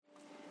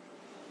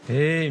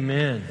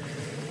Amen.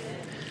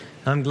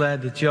 I'm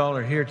glad that y'all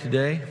are here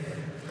today.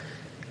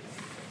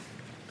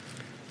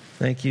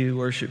 Thank you,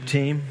 worship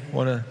team.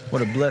 What a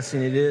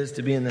blessing it is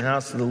to be in the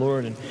house of the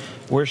Lord and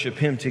worship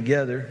Him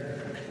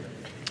together.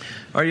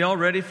 Are y'all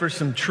ready for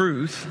some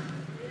truth?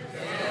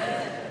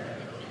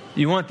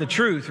 You want the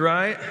truth,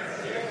 right?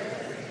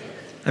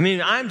 I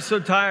mean, I'm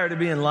so tired of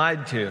being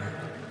lied to.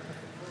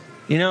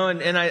 You know,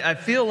 and I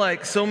feel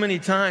like so many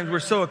times we're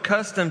so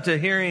accustomed to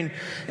hearing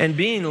and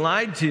being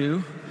lied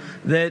to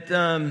that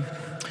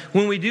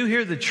when we do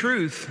hear the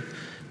truth,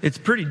 it's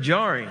pretty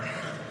jarring. I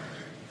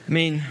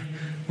mean,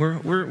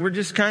 we're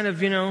just kind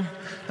of,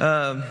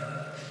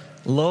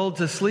 lulled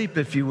to sleep,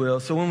 if you will.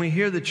 So when we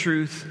hear the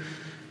truth,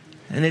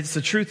 and it's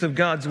the truth of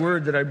God's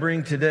Word that I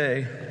bring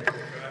today.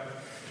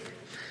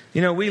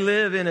 You know, we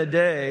live in a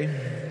day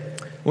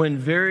when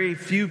very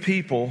few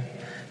people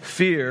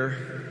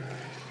fear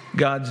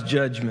God's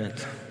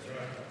judgment.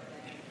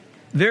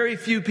 Very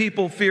few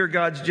people fear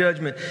God's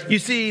judgment. You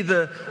see,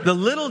 the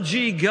little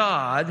g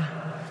God,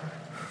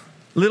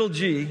 little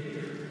g,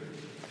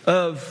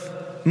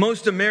 of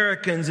most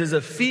Americans is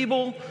a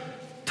feeble,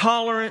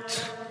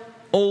 tolerant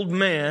old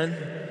man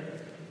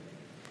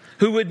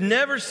who would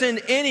never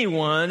send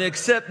anyone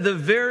except the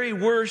very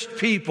worst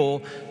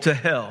people to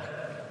hell.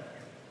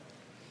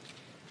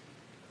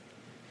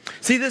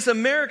 See, this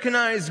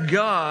Americanized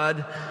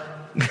God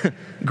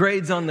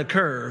grades on the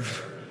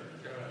curve.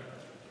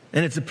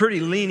 And it's a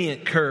pretty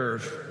lenient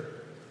curve.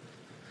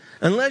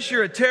 Unless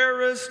you're a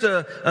terrorist,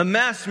 a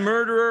mass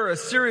murderer, a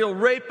serial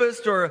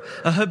rapist, or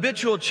a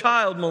habitual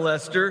child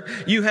molester,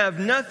 you have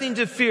nothing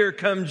to fear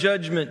come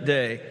Judgment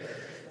Day.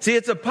 See,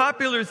 it's a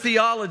popular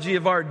theology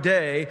of our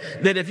day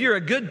that if you're a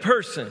good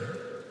person,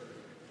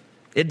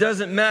 it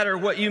doesn't matter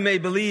what you may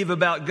believe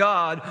about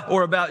God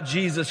or about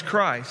Jesus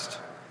Christ.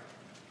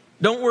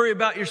 Don't worry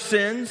about your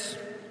sins.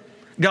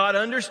 God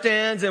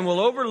understands and will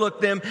overlook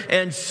them,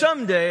 and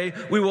someday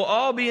we will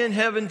all be in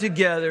heaven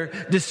together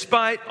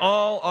despite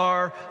all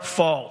our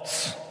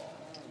faults.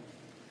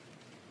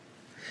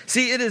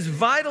 See, it is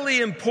vitally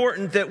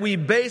important that we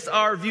base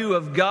our view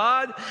of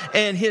God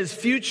and His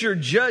future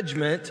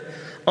judgment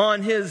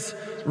on His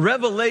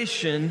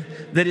revelation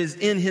that is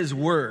in His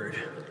Word.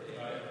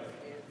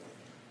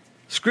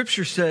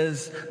 Scripture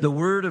says the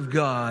Word of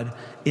God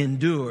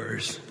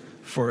endures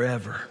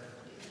forever.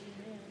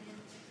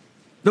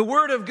 The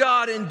Word of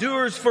God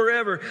endures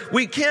forever.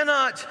 We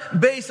cannot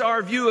base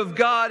our view of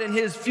God and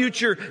His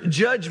future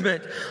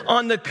judgment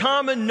on the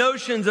common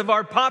notions of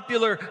our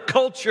popular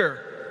culture.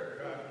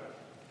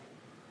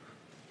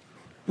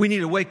 We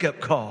need a wake-up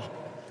call.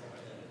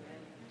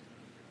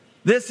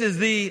 This is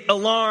the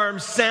alarm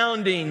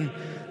sounding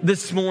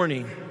this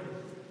morning.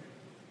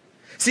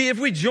 See, if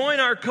we join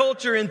our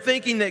culture in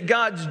thinking that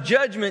God's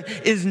judgment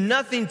is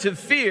nothing to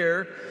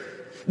fear,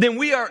 then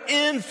we are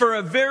in for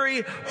a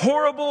very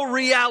horrible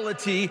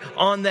reality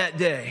on that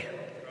day.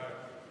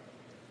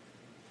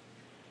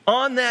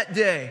 On that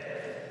day.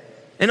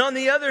 And on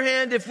the other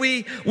hand, if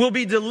we will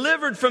be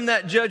delivered from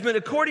that judgment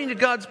according to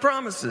God's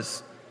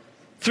promises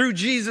through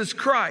Jesus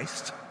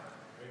Christ,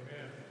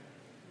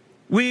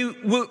 we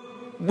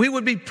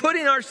would be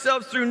putting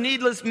ourselves through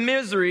needless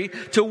misery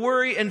to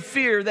worry and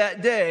fear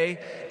that day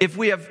if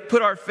we have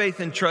put our faith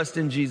and trust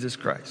in Jesus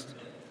Christ.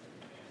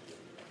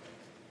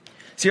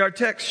 See, our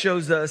text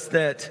shows us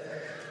that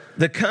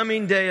the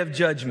coming day of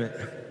judgment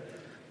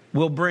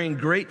will bring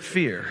great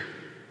fear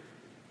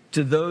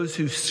to those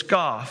who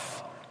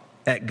scoff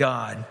at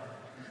God,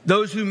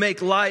 those who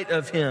make light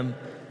of Him,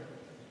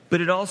 but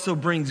it also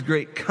brings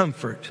great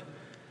comfort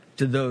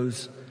to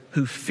those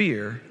who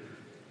fear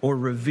or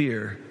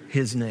revere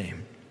His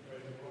name.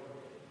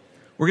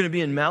 We're going to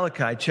be in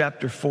Malachi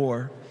chapter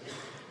 4.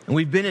 And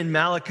we've been in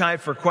Malachi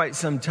for quite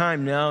some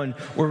time now, and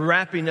we're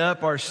wrapping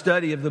up our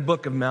study of the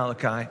book of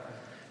Malachi.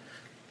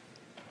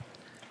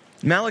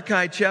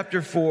 Malachi chapter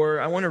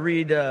 4, I want to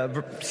read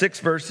 6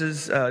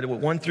 verses,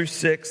 1 through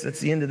 6. That's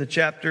the end of the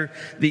chapter,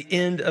 the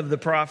end of the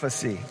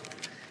prophecy.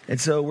 And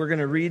so we're going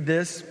to read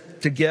this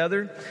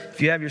together.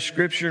 If you have your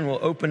scripture, and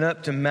we'll open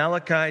up to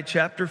Malachi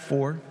chapter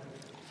 4,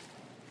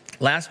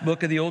 last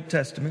book of the Old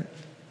Testament.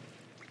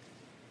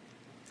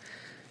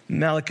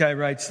 Malachi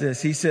writes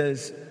this. He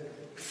says,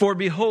 "For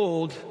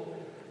behold,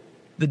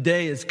 the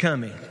day is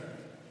coming,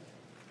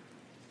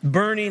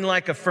 burning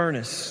like a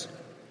furnace.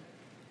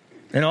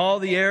 And all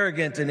the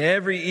arrogant and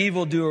every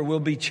evildoer will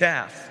be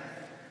chaff.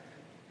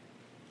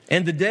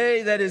 And the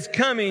day that is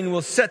coming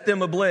will set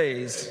them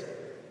ablaze,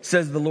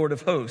 says the Lord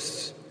of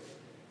hosts,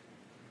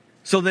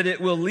 so that it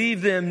will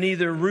leave them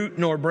neither root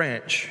nor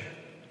branch.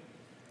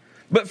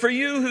 But for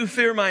you who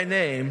fear my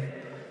name,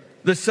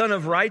 the Son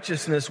of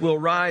Righteousness will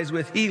rise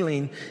with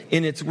healing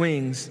in its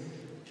wings.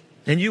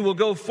 And you will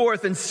go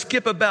forth and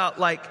skip about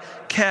like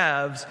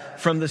calves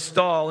from the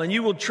stall. And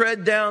you will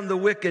tread down the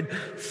wicked,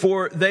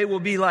 for they will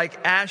be like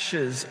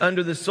ashes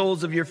under the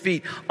soles of your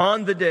feet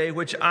on the day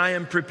which I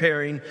am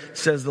preparing,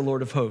 says the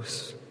Lord of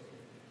hosts."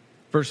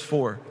 Verse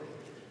 4.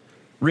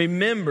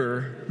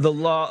 "Remember the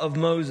law of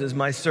Moses,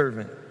 my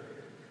servant,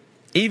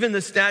 even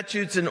the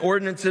statutes and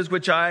ordinances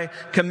which I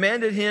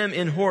commanded him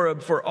in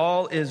Horeb for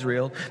all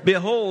Israel.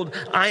 Behold,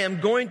 I am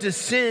going to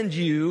send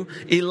you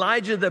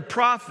Elijah the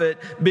prophet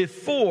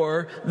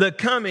before the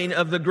coming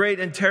of the great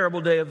and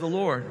terrible day of the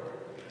Lord.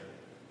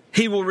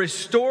 He will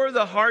restore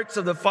the hearts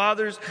of the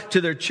fathers to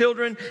their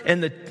children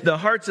and the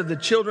hearts of the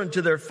children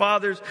to their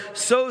fathers,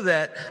 so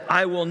that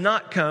I will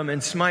not come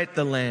and smite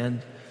the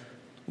land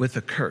with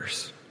a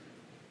curse.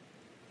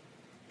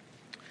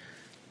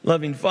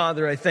 Loving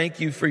Father, I thank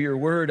you for your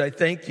word. I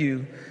thank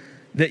you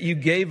that you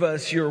gave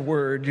us your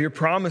word, your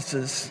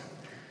promises.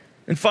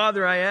 And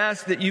Father, I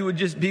ask that you would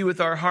just be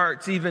with our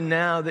hearts even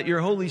now, that your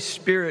Holy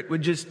Spirit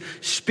would just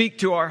speak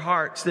to our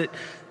hearts,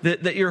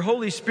 that your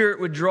Holy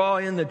Spirit would draw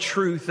in the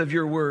truth of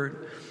your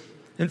word.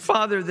 And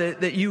Father,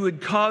 that you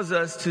would cause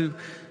us to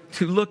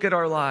look at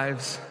our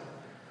lives.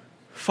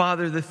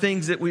 Father, the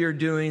things that we are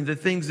doing, the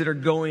things that are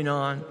going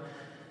on.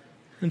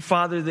 And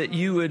Father, that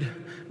you would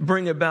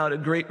bring about a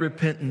great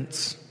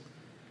repentance.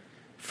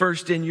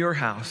 First in your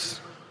house,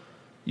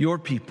 your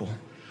people,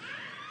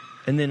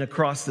 and then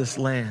across this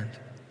land.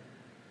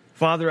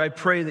 Father, I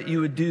pray that you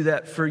would do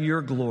that for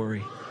your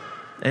glory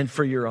and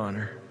for your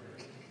honor.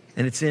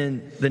 And it's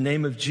in the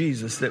name of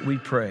Jesus that we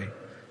pray.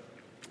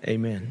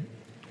 Amen.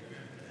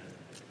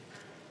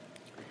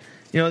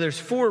 You know, there's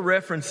 4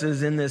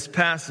 references in this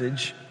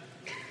passage,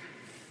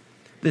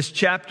 this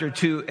chapter,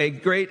 to a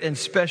great and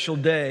special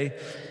day.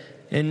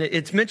 And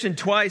it's mentioned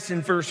twice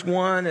in verse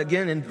 1,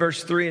 again in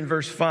verse 3 and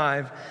verse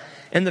 5.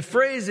 And the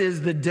phrase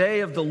is the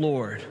day of the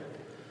Lord.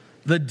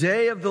 The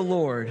day of the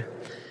Lord.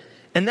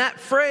 And that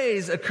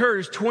phrase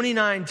occurs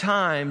 29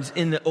 times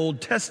in the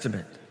Old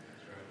Testament.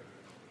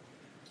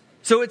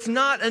 So it's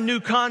not a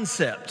new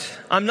concept.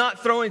 I'm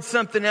not throwing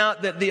something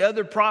out that the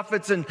other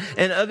prophets and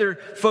other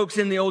folks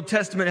in the Old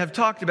Testament have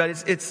talked about.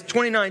 It's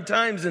 29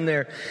 times in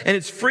there. And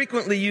it's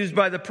frequently used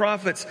by the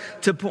prophets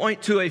to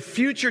point to a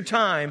future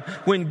time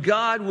when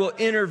God will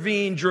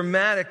intervene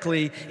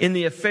dramatically in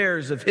the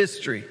affairs of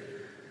history.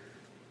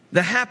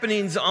 The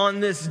happenings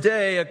on this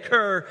day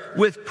occur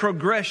with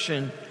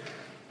progression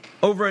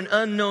over an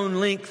unknown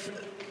length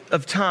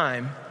of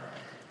time.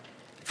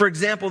 For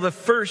example, the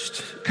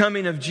first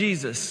coming of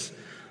Jesus,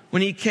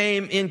 when he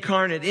came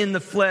incarnate in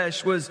the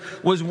flesh, was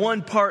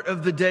one part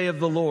of the day of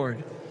the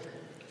Lord.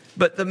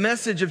 But the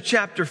message of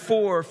chapter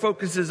 4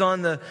 focuses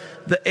on the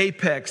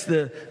apex,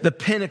 the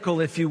pinnacle,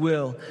 if you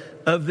will,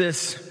 of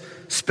this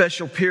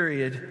special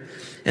period.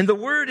 And the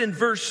word in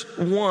verse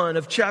 1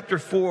 of chapter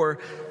 4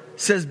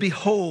 says,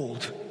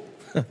 behold.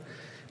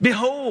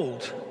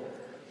 Behold.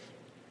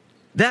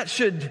 That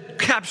should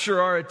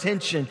capture our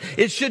attention.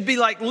 It should be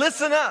like,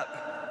 listen up.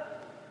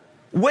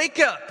 Wake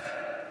up.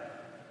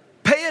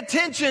 Pay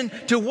attention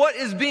to what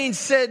is being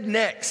said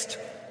next.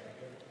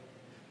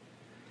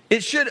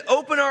 It should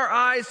open our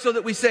eyes so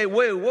that we say,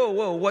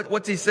 whoa,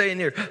 what's he saying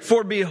here?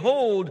 For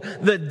behold,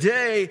 the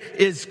day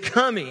is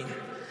coming.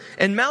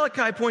 And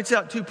Malachi points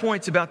out 2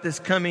 points about this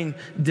coming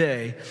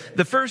day.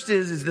 The first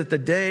is that the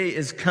day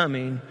is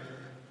coming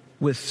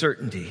with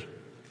certainty.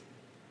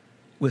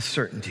 With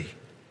certainty.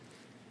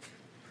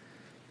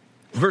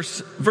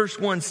 Verse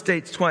 1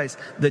 states twice,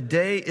 the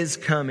day is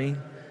coming,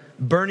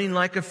 burning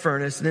like a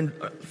furnace. And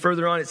then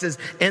further on it says,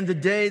 and the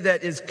day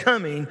that is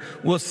coming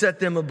will set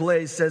them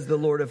ablaze, says the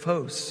Lord of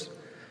hosts.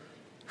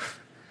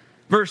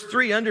 Verse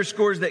 3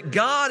 underscores that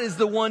God is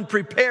the one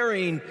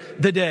preparing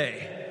the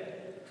day.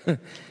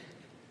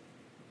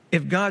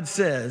 If God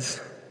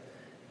says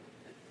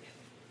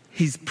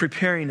he's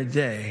preparing a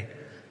day,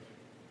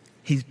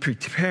 he's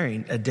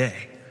preparing a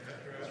day.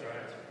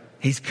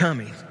 He's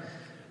coming.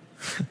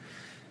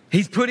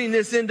 He's putting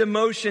this into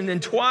motion,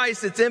 and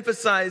twice it's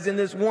emphasized in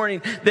this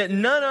warning that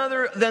none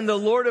other than the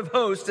Lord of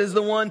hosts is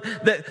the one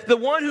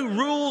who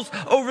rules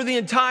over the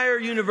entire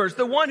universe,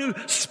 the one who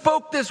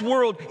spoke this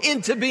world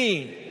into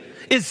being,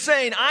 is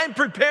saying, I'm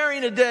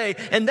preparing a day,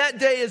 and that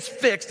day is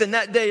fixed, and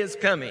that day is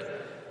coming.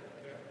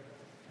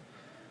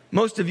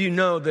 Most of you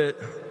know that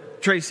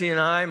Tracy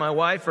and I, my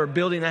wife, are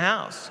building a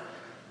house.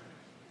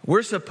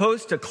 We're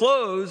supposed to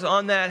close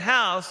on that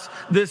house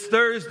this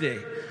Thursday.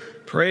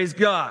 Praise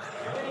God.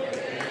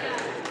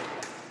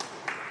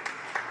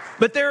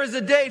 But there is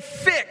a day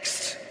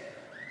fixed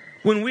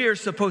when we are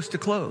supposed to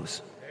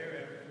close.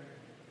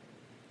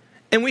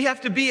 And we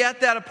have to be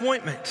at that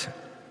appointment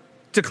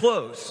to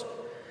close.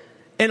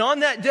 And on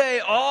that day,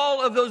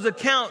 all of those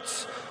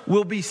accounts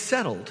will be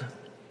settled.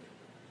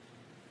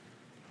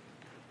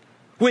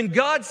 When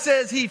God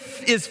says he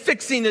is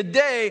fixing a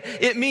day,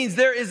 it means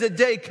there is a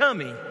day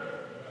coming.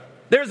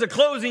 There's a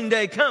closing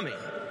day coming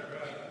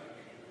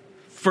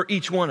for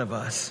each one of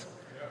us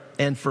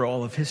and for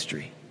all of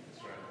history.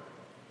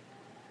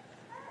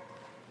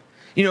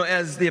 You know,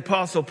 as the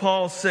Apostle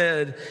Paul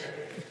said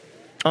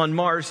on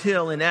Mars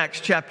Hill in Acts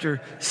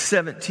chapter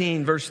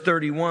 17, verse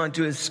 31,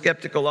 to his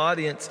skeptical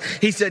audience,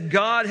 he said,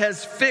 God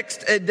has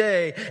fixed a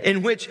day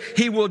in which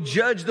he will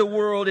judge the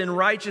world in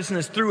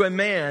righteousness through a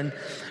man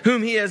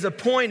whom he has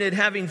appointed,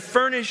 having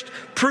furnished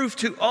proof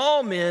to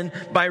all men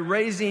by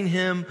raising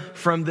him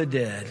from the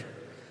dead.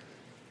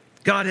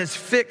 God has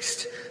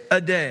fixed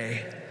a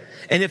day.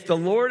 And if the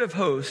Lord of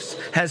hosts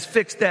has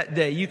fixed that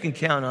day, you can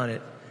count on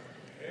it.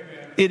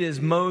 Amen. It is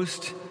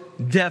most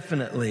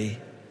definitely,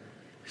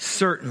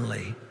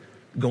 certainly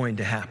going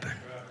to happen.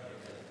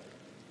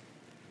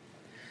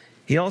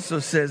 He also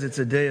says it's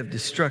a day of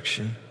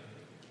destruction.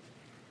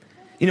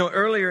 You know,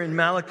 earlier in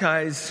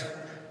Malachi's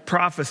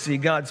prophecy,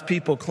 God's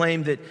people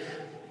claimed that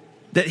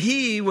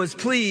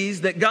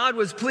God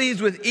was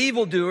pleased with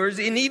evildoers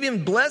and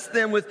even blessed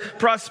them with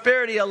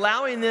prosperity,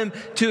 allowing them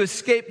to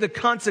escape the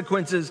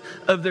consequences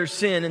of their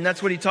sin. And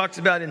that's what he talks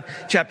about in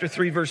chapter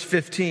 3, verse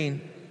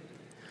 15.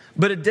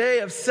 But a day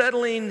of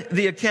settling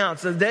the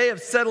accounts, a day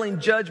of settling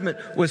judgment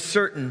was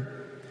certain.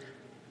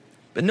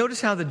 But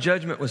notice how the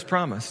judgment was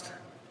promised.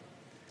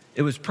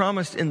 It was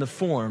promised in the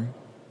form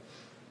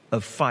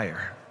of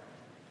fire.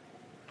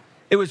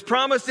 It was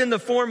promised in the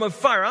form of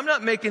fire. I'm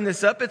not making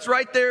this up. It's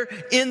right there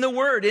in the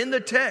word, in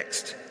the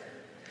text.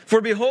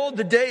 For behold,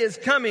 the day is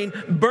coming,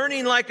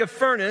 burning like a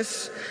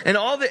furnace, and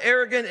all the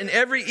arrogant and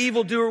every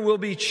evildoer will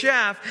be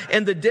chaff,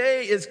 and the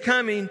day is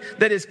coming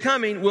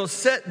will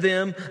set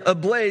them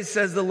ablaze,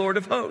 says the Lord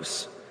of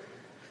hosts.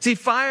 See,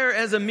 fire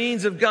as a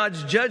means of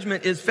God's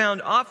judgment is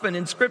found often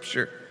in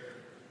Scripture.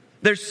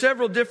 There's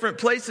several different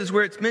places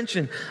where it's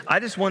mentioned. I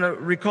just want to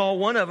recall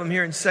one of them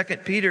here in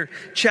 2 Peter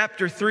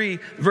chapter 3,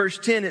 verse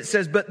 10. It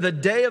says, "But the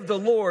day of the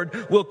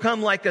Lord will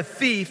come like a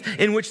thief,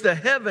 in which the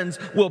heavens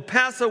will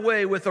pass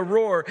away with a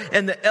roar,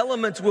 and the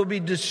elements will be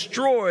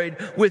destroyed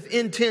with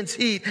intense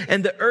heat,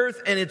 and the earth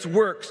and its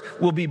works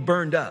will be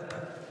burned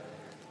up."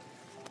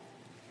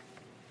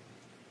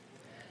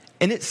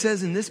 And it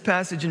says in this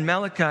passage in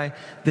Malachi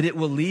that it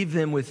will leave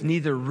them with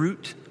neither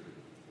root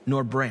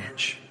nor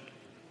branch.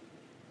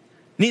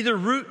 Neither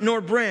root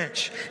nor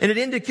branch. And it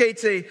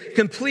indicates a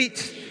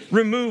complete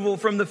removal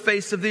from the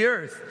face of the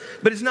earth.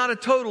 But it's not a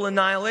total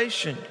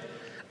annihilation.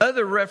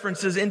 Other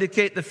references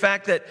indicate the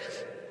fact that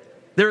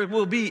there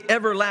will be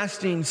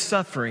everlasting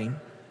suffering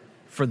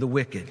for the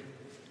wicked.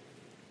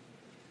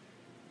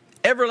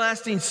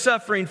 Everlasting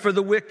suffering for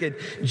the wicked.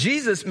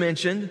 Jesus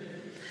mentioned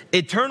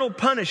eternal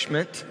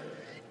punishment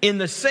in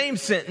the same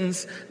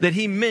sentence that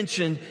he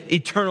mentioned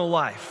eternal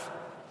life.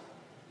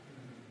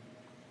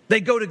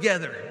 They go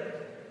together.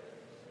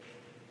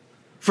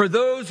 For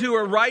those who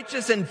are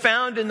righteous and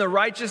found in the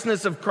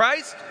righteousness of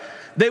Christ,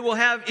 they will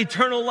have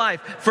eternal life.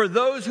 For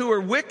those who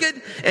are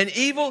wicked and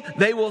evil,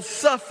 they will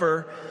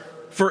suffer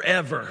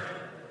forever.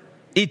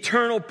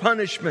 Eternal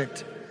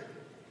punishment.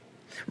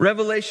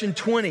 Revelation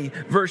 20,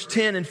 verse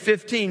 10 and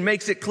 15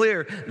 makes it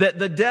clear that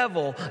the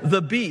devil,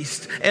 the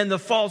beast, and the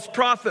false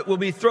prophet will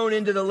be thrown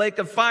into the lake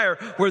of fire,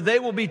 where they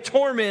will be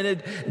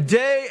tormented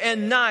day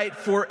and night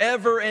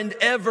forever and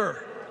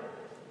ever.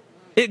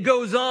 It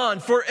goes on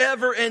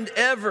forever and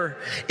ever.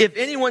 If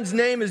anyone's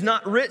name is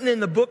not written in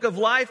the book of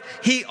life,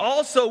 he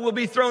also will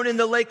be thrown in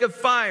the lake of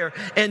fire.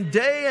 And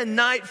day and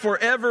night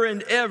forever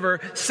and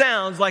ever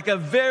sounds like a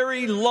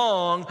very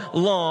long,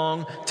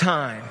 long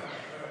time.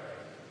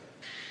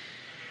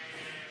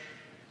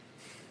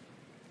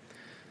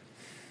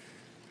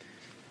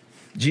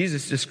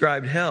 Jesus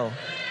described hell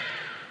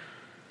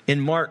in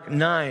Mark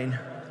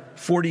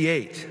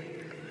 9:48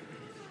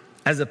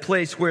 as a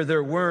place where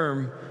their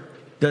worm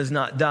does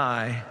not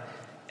die,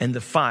 and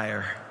the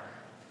fire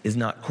is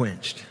not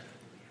quenched.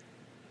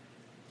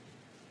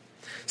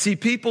 See,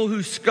 people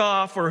who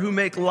scoff or who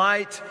make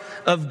light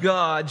of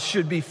God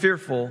should be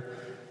fearful,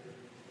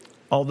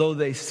 although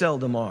they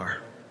seldom are.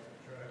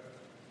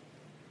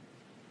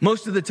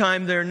 Most of the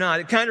time they're not.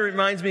 It kind of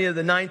reminds me of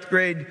the 9th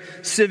grade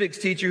civics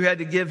teacher who had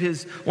to give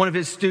one of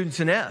his students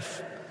an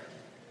F.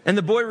 And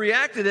the boy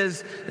reacted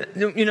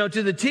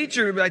to the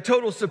teacher by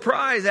total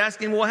surprise,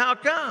 asking, "Well, how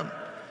come?"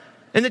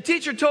 And the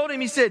teacher told him,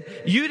 he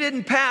said, "You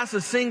didn't pass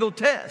a single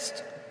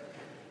test."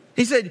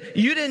 He said,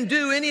 "You didn't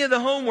do any of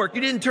the homework.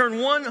 You didn't turn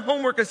one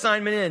homework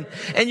assignment in.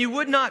 And you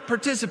would not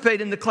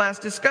participate in the class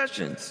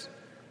discussions."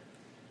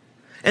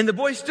 And the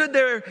boy stood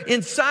there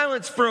in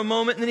silence for a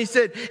moment. And then he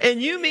said,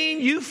 "And you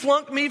mean you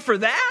flunked me for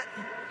that?"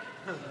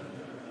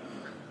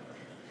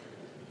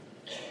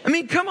 I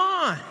mean, come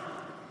on.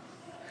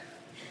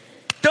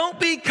 Don't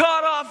be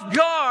caught off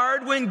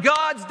guard when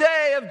God's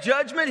day of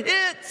judgment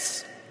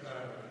hits.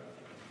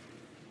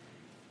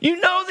 You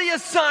know the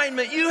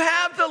assignment. You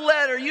have the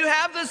letter. You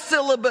have the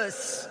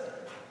syllabus.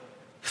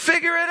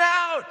 Figure it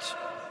out.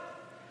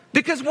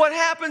 Because what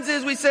happens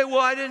is we say, "Well,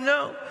 I didn't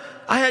know.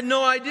 I had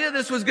no idea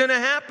this was going to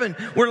happen."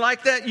 We're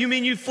like that. "You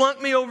mean you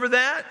flunked me over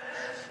that?"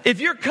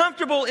 If you're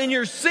comfortable in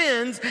your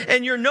sins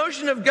and your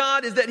notion of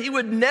God is that He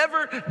would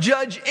never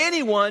judge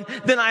anyone,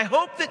 then I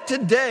hope that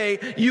today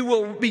you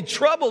will be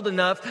troubled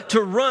enough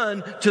to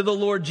run to the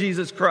Lord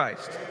Jesus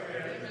Christ.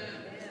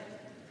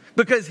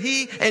 Because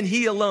He and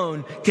He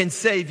alone can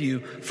save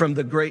you from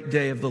the great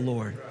day of the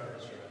Lord.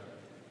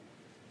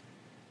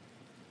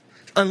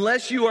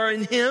 Unless you are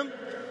in Him,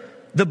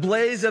 the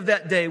blaze of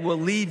that day will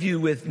leave you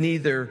with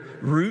neither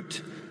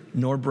root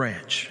nor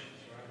branch.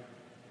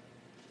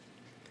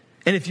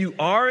 And if you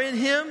are in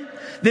Him,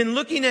 then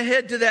looking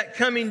ahead to that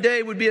coming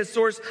day would be a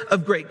source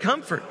of great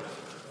comfort.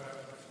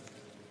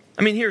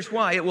 I mean, here's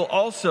why. It will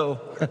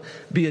also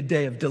be a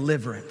day of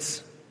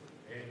deliverance.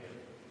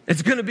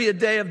 It's going to be a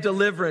day of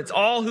deliverance.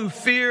 All who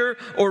fear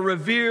or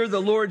revere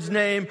the Lord's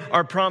name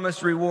are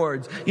promised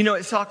rewards. You know,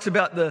 it talks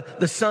about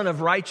the Son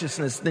of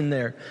Righteousness in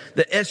there.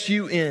 The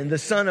S-U-N, the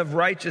Son of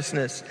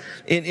Righteousness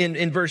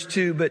in verse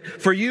 2. But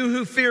for you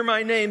who fear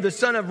my name, the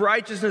Son of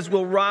Righteousness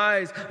will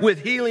rise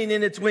with healing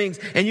in its wings.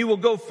 And you will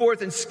go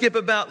forth and skip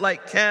about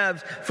like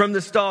calves from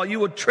the stall.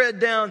 You will tread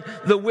down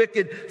the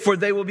wicked, for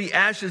they will be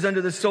ashes under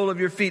the sole of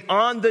your feet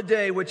on the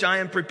day which I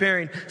am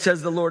preparing,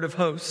 says the Lord of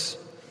hosts.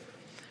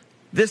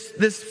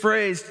 This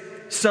phrase,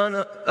 Son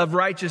of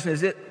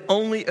Righteousness, it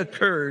only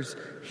occurs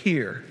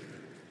here,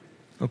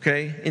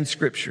 okay, in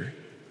Scripture.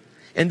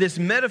 And this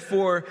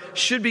metaphor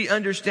should be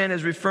understood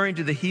as referring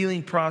to the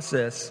healing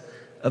process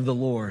of the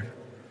Lord.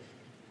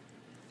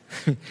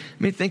 I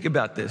mean, think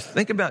about this.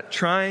 Think about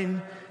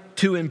trying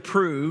to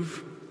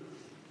improve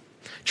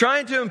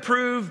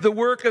the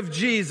work of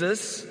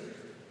Jesus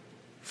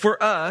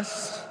for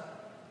us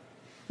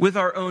with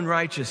our own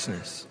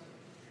righteousness.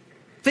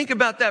 Think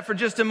about that for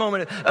just a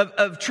moment,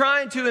 of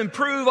trying to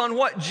improve on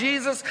what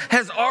Jesus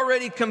has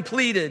already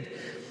completed.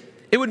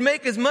 It would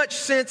make as much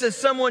sense as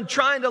someone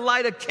trying to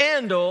light a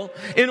candle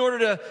in order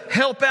to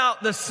help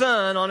out the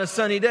sun on a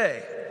sunny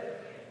day.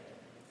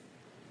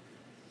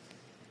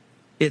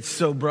 It's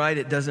so bright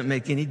it doesn't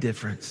make any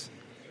difference.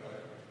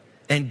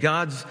 And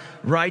God's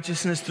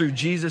righteousness through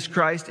Jesus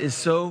Christ is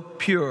so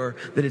pure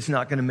that it's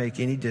not going to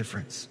make any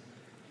difference.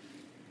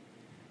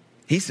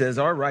 He says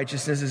our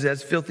righteousness is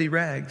as filthy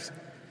rags.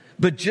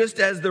 But just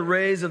as the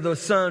rays of the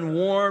sun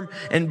warm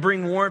and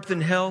bring warmth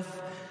and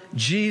health,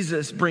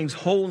 Jesus brings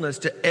wholeness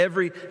to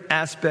every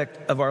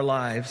aspect of our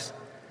lives.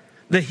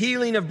 The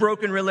healing of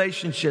broken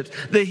relationships,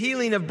 the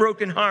healing of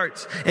broken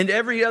hearts, and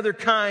every other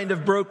kind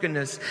of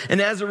brokenness.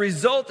 And as a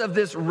result of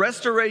this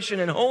restoration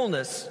and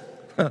wholeness,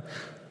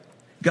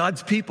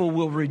 God's people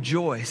will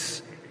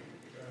rejoice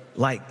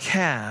like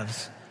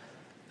calves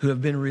who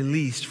have been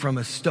released from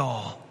a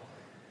stall.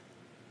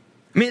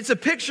 I mean, it's a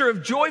picture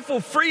of joyful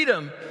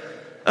freedom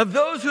of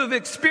those who have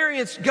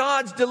experienced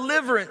God's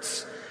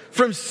deliverance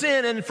from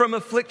sin and from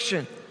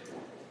affliction.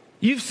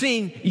 You've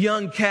seen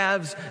young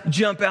calves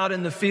jump out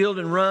in the field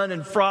and run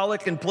and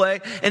frolic and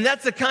play. And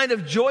that's the kind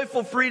of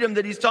joyful freedom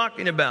that he's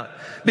talking about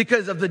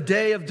because of the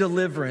day of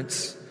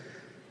deliverance.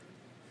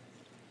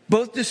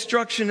 Both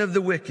destruction of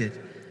the wicked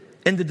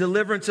and the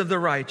deliverance of the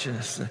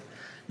righteous,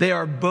 they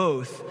are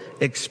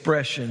both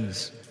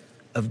expressions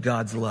of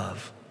God's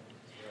love.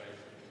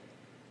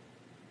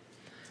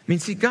 I mean,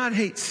 see, God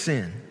hates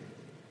sin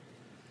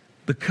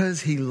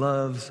because he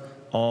loves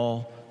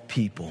all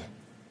people.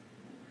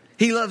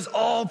 He loves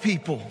all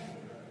people.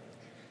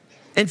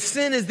 And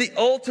sin is the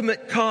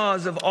ultimate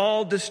cause of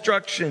all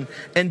destruction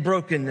and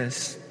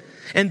brokenness.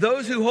 And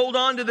those who hold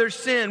on to their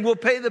sin will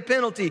pay the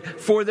penalty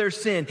for their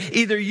sin.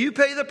 Either you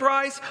pay the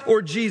price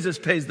or Jesus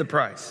pays the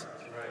price.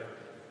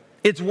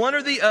 It's one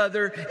or the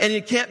other, and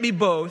it can't be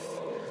both.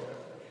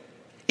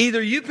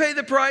 Either you pay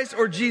the price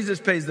or Jesus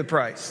pays the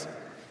price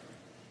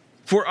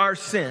for our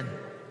sin.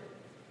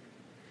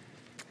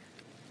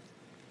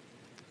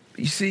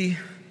 You see,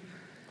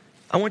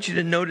 I want you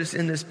to notice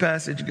in this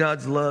passage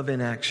God's love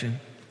in action.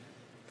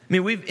 I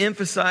mean, we've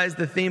emphasized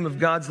the theme of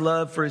God's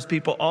love for his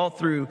people all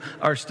through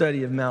our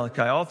study of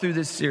Malachi. All through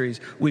this series,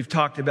 we've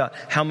talked about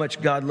how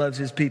much God loves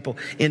his people.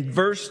 In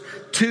verse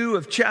 2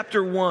 of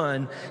chapter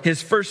 1,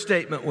 his first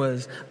statement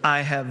was,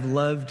 I have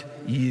loved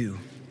you.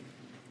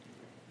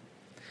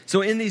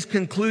 So in these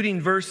concluding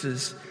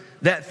verses,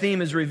 that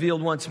theme is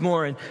revealed once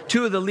more. And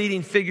two of the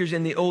leading figures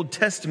in the Old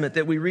Testament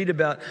that we read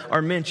about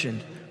are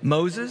mentioned.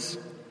 Moses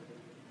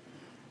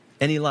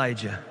and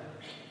Elijah.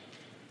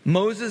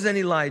 Moses and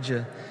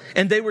Elijah.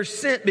 And they were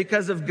sent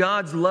because of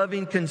God's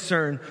loving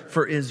concern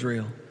for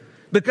Israel.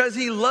 Because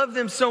he loved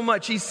them so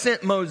much, he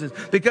sent Moses.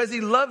 Because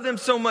he loved them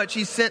so much,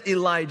 he sent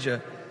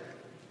Elijah.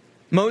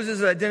 Moses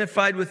is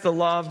identified with the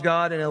law of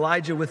God and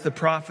Elijah with the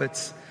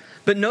prophets.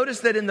 But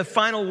notice that in the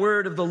final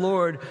word of the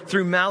Lord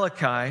through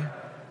Malachi,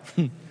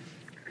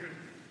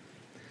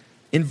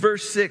 in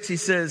verse 6, he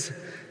says,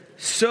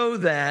 so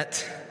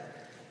that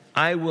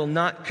I will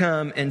not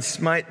come and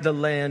smite the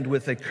land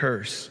with a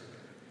curse.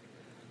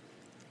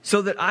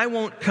 So that I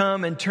won't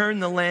come and turn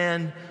the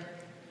land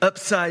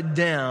upside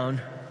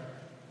down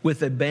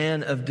with a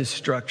ban of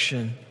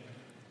destruction.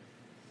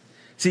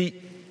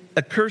 See,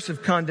 a curse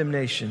of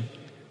condemnation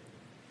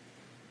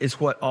is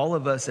what all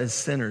of us as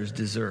sinners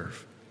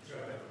deserve.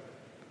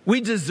 We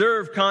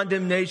deserve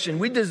condemnation.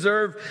 We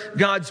deserve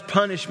God's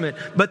punishment.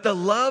 But the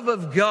love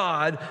of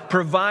God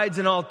provides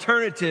an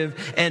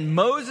alternative. And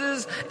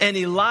Moses and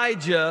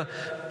Elijah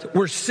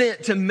were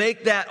sent to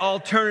make that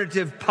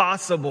alternative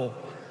possible.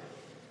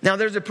 Now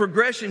there's a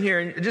progression here.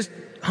 And just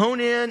hone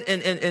in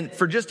and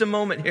for just a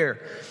moment here.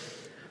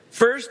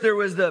 First, there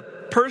was the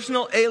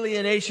personal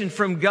alienation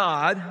from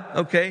God,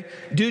 okay,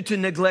 due to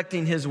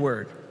neglecting his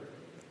word.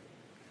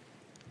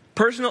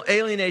 Personal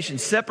alienation,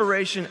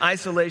 separation,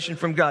 isolation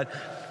from God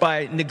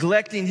by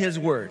neglecting his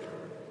word.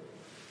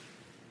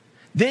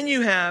 Then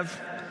you have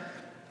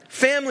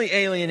family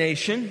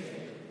alienation.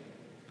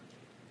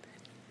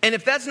 And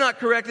if that's not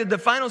corrected, the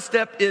final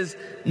step is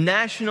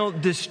national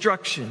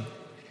destruction,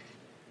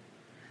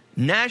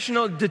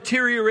 national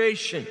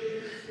deterioration.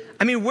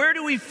 I mean, where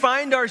do we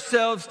find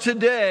ourselves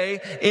today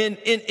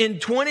in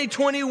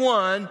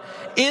 2021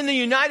 in the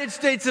United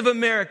States of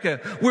America?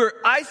 We're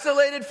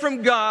isolated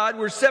from God.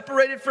 We're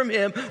separated from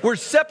Him. We're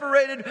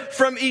separated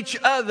from each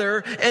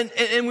other.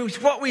 And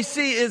what we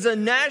see is a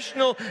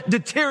national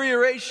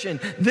deterioration.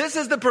 This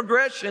is the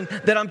progression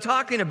that I'm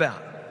talking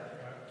about.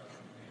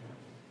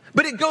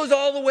 But it goes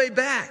all the way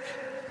back.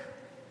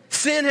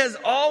 Sin has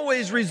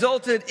always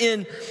resulted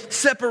in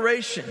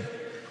separation.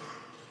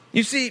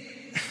 You see,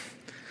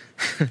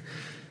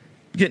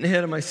 getting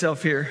ahead of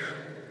myself here.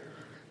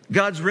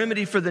 God's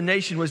remedy for the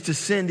nation was to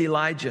send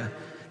Elijah,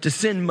 to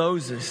send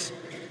Moses,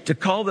 to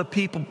call the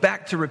people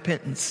back to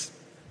repentance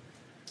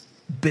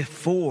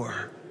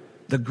before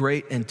the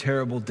great and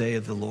terrible day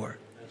of the Lord.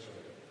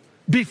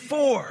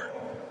 Before.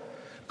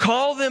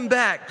 Call them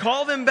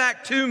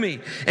back to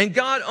me. And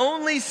God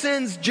only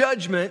sends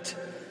judgment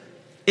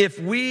if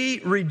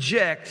we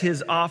reject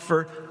His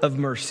offer of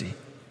mercy.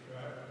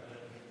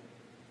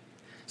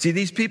 See,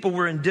 these people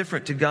were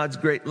indifferent to God's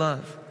great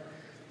love.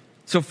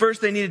 So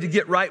first they needed to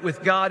get right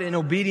with God in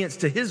obedience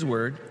to His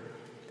word,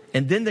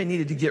 and then they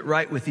needed to get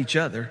right with each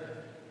other.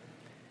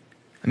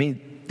 I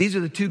mean, these are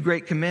the two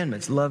great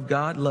commandments: love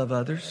God, love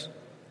others,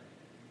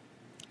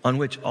 on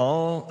which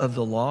all of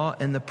the law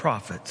and the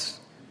prophets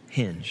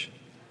hinge.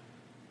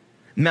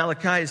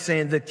 Malachi is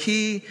saying the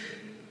key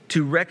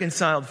to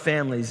reconciled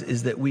families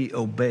is that we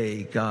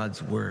obey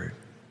God's word.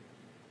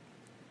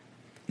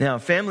 Now,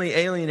 family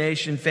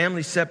alienation,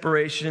 family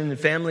separation, and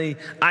family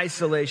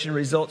isolation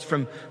results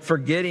from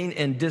forgetting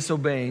and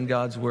disobeying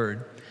God's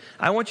word.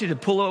 I want you to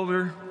pull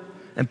over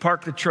and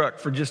park the truck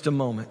for just a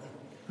moment,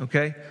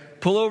 okay?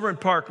 Pull over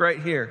and park right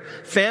here.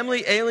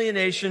 Family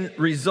alienation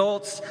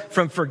results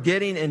from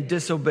forgetting and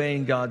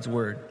disobeying God's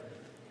word.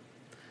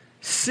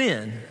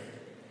 Sin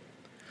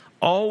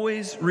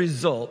always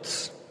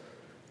results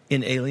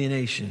in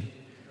alienation.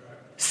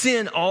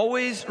 Sin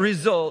always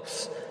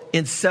results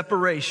in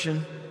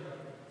separation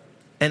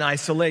and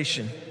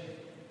isolation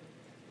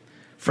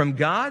from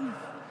God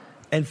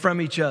and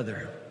from each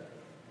other.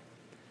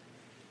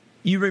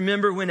 You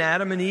remember when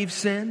Adam and Eve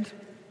sinned?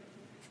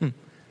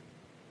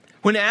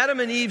 When Adam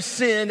and Eve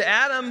sinned,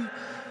 Adam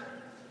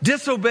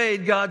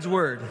disobeyed God's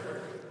word.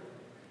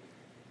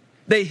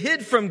 They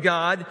hid from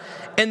God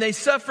and they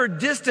suffered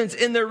distance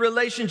in their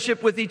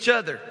relationship with each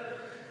other.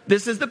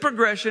 This is the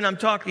progression I'm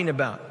talking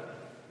about.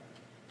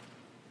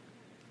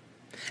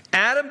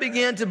 Adam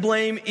began to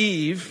blame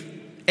Eve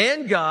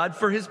and God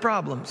for his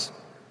problems.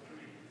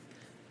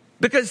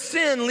 Because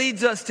sin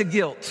leads us to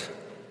guilt.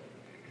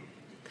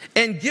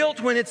 And guilt,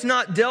 when it's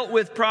not dealt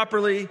with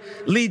properly,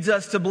 leads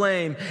us to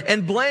blame.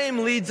 And blame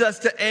leads us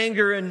to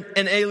anger and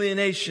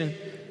alienation.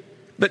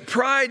 But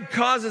pride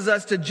causes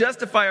us to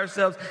justify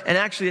ourselves and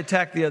actually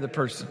attack the other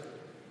person.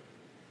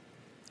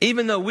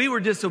 Even though we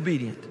were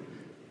disobedient.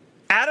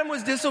 Adam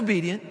was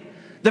disobedient.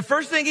 The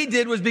first thing he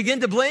did was begin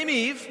to blame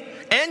Eve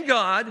and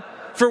God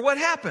for what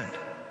happened.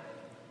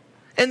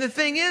 And the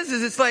thing is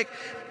it's like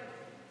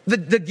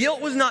the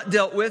guilt was not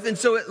dealt with, and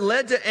so it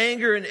led to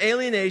anger and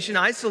alienation,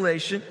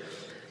 isolation.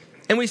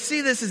 And we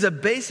see this as a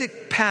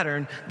basic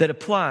pattern that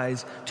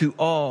applies to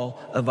all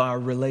of our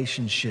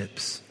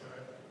relationships.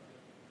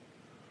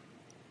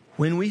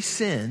 When we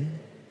sin,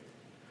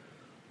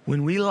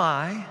 when we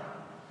lie,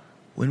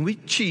 when we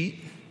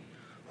cheat,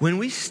 when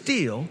we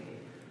steal,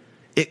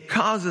 it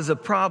causes a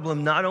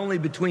problem not only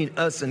between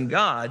us and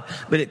God,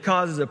 but it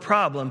causes a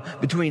problem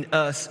between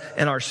us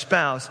and our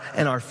spouse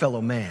and our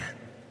fellow man.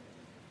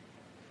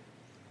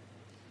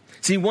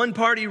 See, one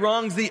party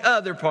wrongs the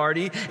other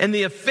party, and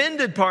the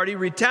offended party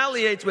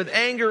retaliates with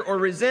anger or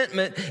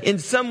resentment in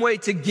some way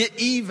to get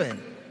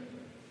even.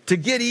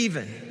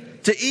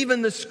 To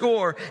even the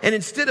score. And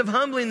instead of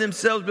humbling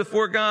themselves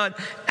before God,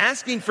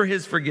 asking for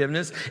His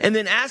forgiveness, and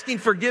then asking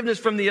forgiveness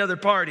from the other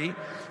party,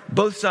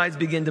 both sides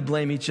begin to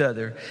blame each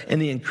other.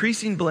 And the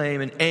increasing blame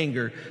and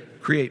anger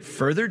create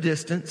further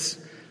distance,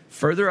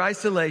 further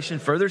isolation,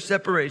 further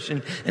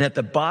separation. And at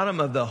the bottom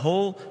of the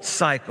whole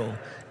cycle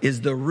is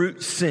the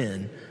root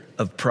sin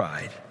of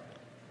pride.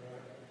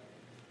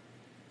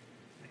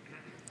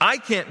 I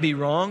can't be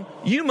wrong.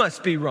 You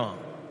must be wrong.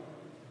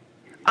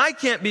 I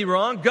can't be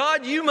wrong.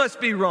 God, you must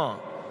be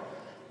wrong.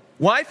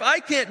 Wife, I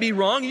can't be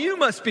wrong. You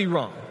must be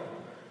wrong.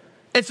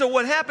 And so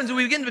what happens is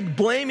we begin to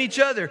blame each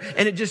other,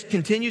 and it just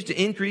continues to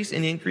increase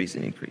and increase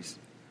and increase.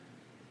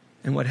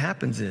 And what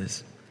happens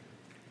is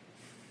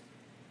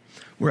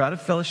we're out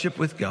of fellowship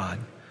with God.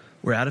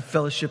 We're out of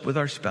fellowship with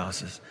our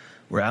spouses.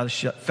 We're out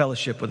of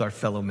fellowship with our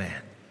fellow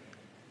man.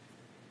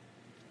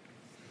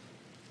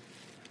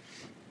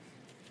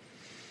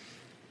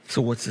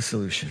 So what's the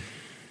solution?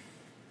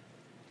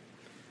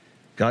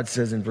 God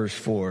says in verse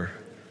 4,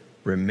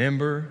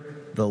 remember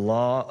the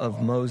law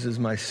of Moses,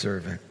 my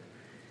servant,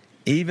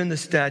 even the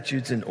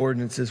statutes and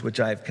ordinances which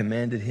I have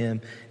commanded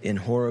him in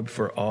Horeb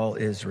for all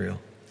Israel.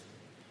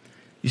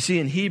 You see,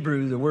 in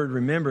Hebrew, the word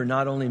remember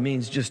not only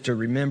means just to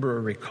remember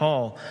or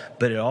recall,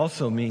 but it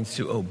also means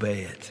to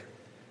obey it.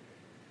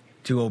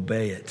 To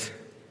obey it.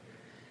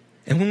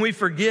 And when we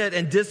forget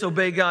and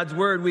disobey God's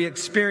word, we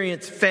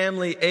experience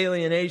family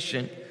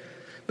alienation.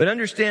 But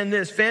understand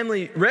this,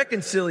 family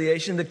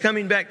reconciliation, the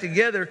coming back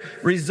together,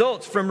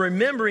 results from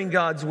remembering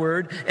God's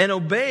word and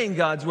obeying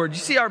God's word. You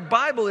see, our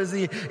Bible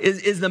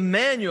is the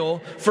manual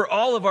for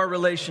all of our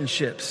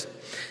relationships.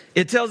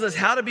 It tells us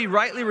how to be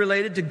rightly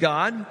related to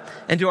God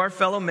and to our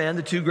fellow man,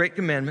 the two great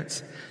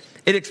commandments.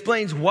 It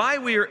explains why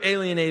we are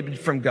alienated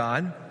from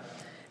God.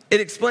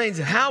 It explains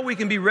how we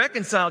can be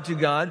reconciled to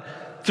God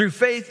through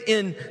faith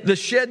in the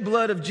shed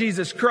blood of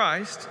Jesus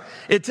Christ.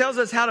 It tells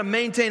us how to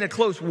maintain a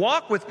close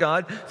walk with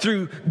God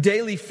through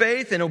daily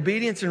faith and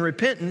obedience and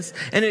repentance.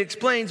 And it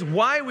explains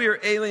why we are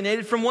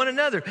alienated from one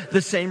another.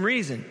 The same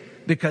reason,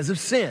 because of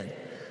sin.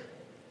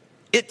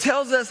 It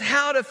tells us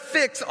how to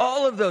fix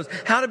all of those,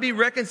 how to be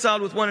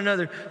reconciled with one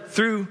another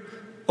through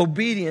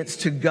obedience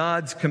to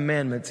God's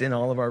commandments in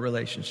all of our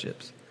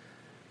relationships.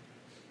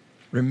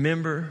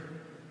 Remember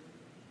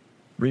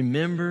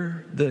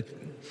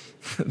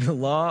the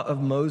law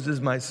of Moses,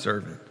 my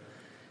servant.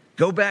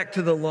 Go back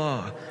to the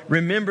law.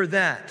 Remember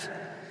that.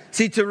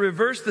 See, to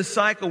reverse the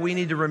cycle, we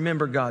need to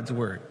remember God's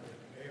word.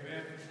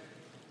 Amen.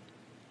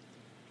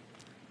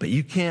 But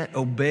you can't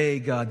obey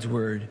God's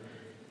word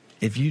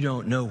if you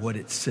don't know what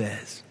it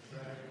says.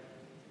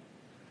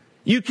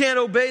 You can't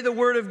obey the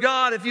word of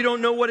God if you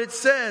don't know what it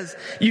says.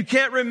 You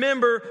can't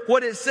remember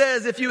what it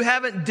says if you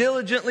haven't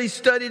diligently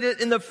studied it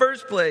in the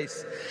first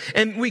place.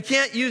 And we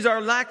can't use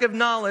our lack of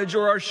knowledge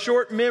or our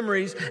short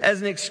memories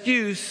as an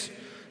excuse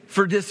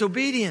for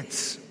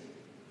disobedience.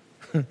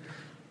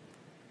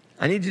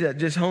 I need you to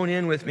just hone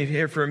in with me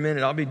here for a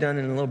minute. I'll be done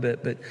in a little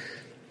bit. But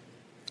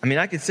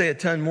I could say a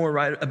ton more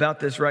about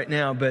this right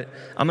now, but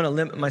I'm going to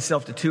limit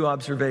myself to 2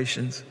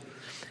 observations.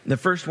 The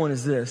first one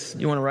is this.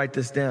 You want to write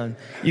this down.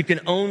 You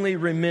can only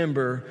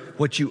remember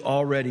what you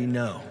already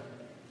know.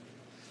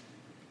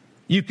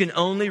 You can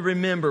only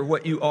remember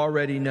what you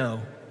already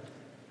know.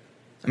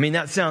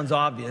 That sounds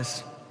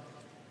obvious.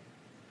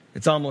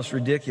 It's almost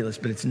ridiculous,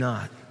 but it's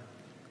not.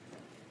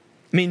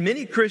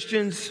 Many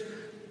Christians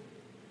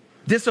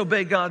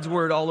disobey God's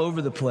word all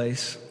over the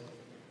place,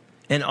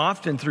 and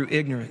often through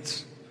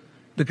ignorance,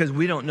 because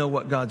we don't know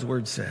what God's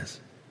word says.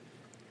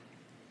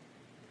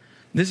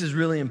 This is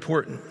really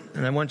important,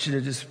 and I want you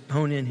to just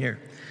hone in here.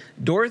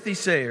 Dorothy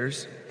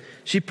Sayers,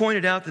 she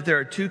pointed out that there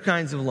are 2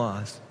 kinds of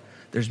laws.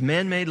 There's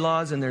man-made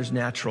laws and there's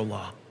natural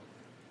law.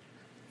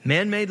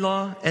 Man-made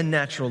law and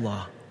natural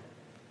law.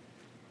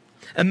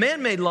 A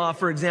man-made law,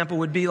 for example,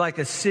 would be like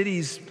a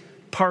city's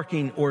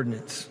parking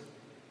ordinance.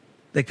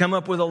 They come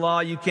up with a law,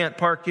 you can't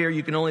park here,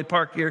 you can only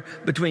park here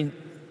between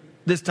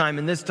this time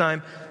and this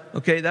time.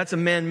 Okay, that's a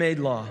man-made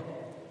law.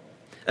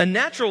 A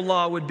natural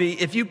law would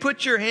be if you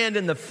put your hand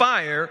in the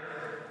fire,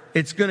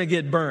 it's going to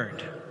get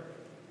burned.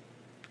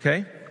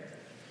 Okay?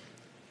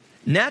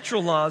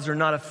 Natural laws are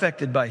not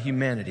affected by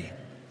humanity.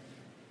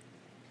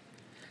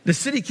 The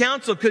city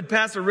council could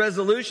pass a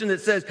resolution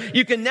that says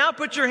you can now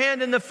put your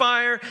hand in the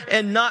fire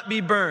and not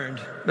be burned.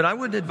 But I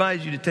wouldn't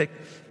advise you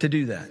to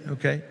do that,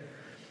 okay?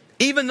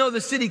 Even though the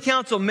city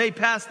council may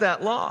pass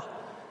that law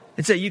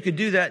and say you could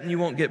do that and you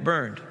won't get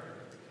burned.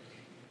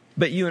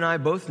 But you and I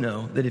both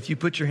know that if you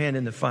put your hand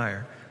in the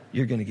fire,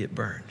 you're going to get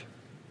burned.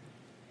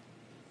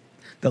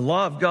 The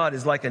law of God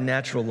is like a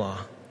natural law.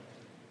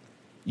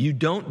 You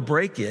don't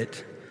break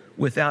it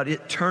without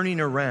it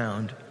turning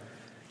around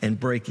and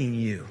breaking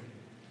you.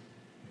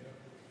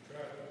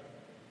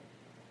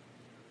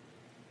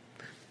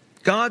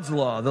 God's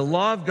law, the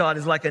law of God,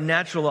 is like a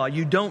natural law.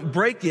 You don't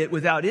break it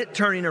without it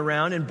turning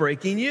around and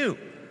breaking you.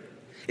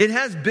 It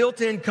has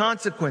built-in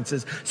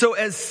consequences. So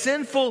as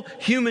sinful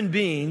human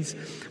beings,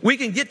 we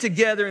can get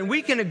together and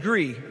we can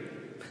agree.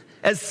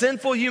 As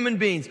sinful human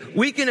beings,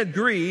 we can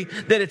agree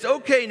that it's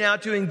okay now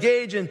to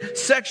engage in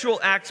sexual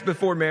acts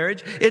before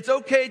marriage. It's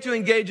okay to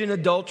engage in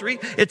adultery.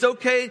 It's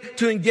okay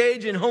to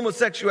engage in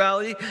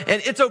homosexuality.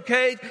 And it's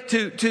okay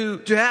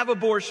to have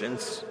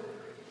abortions.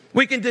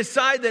 We can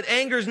decide that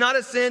anger is not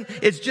a sin.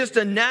 It's just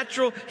a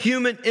natural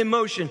human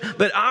emotion.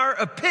 But our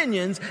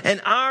opinions and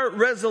our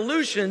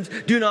resolutions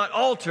do not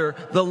alter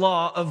the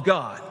law of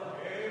God.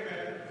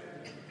 Amen.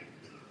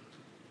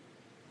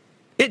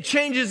 It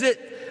changes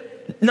it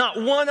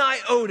not one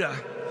iota.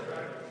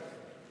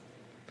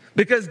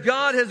 Because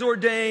God has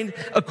ordained,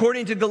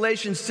 according to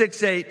Galatians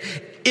 6:8,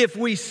 if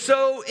we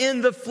sow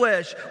in the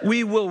flesh,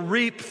 we will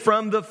reap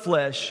from the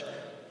flesh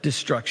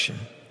destruction.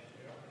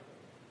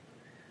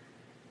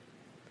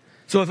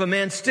 So if a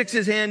man sticks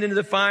his hand into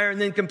the fire and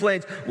then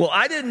complains, well,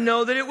 I didn't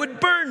know that it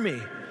would burn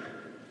me.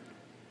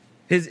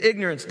 His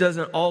ignorance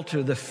doesn't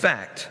alter the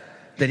fact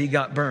that he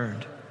got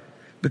burned,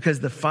 because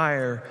the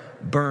fire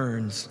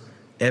burns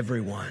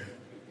everyone,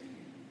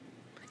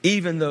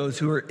 even those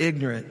who are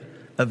ignorant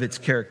of its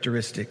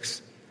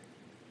characteristics.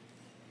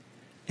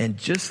 And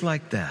just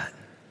like that,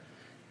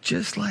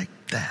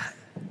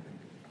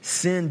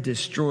 sin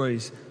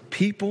destroys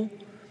people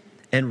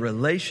and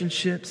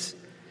relationships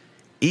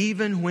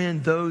even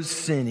when those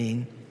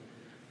sinning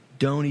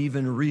don't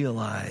even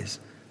realize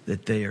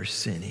that they are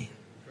sinning.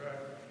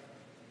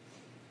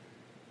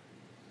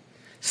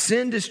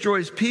 Sin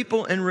destroys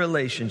people and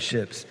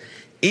relationships,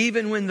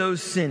 even when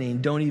those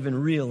sinning don't even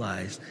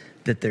realize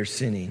that they're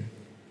sinning.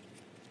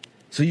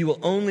 So you will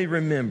only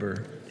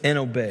remember and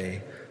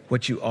obey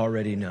what you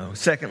already know.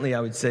 Secondly,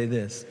 I would say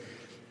this: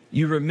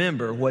 you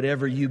remember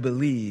whatever you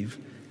believe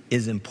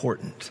is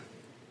important.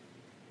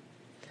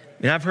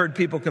 And I've heard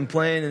people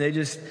complain and they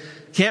just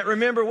can't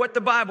remember what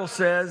the Bible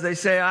says. They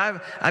say,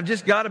 I've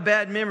just got a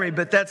bad memory,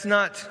 but that's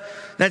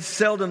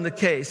seldom the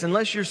case.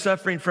 Unless you're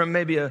suffering from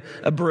maybe a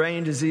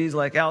brain disease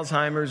like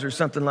Alzheimer's or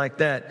something like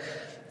that,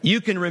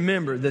 you can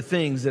remember the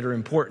things that are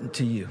important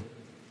to you.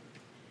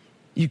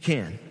 You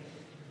can.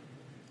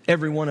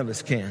 Every one of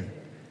us can.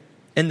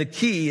 And the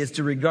key is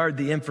to regard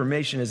the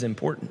information as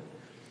important.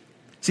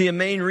 See, a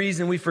main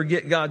reason we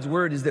forget God's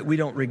word is that we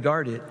don't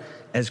regard it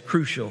as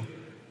crucial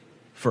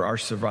for our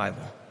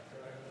survival.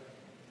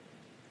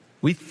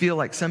 We feel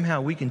like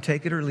somehow we can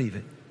take it or leave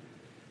it,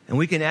 and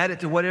we can add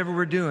it to whatever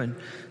we're doing,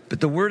 but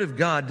the word of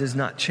God does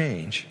not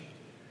change.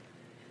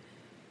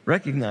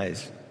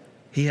 Recognize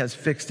He has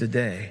fixed a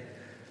day,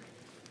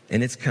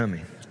 and it's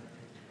coming.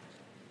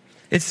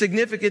 It's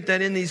significant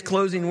that in these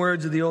closing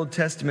words of the Old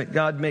Testament,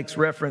 God makes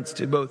reference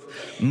to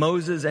both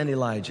Moses and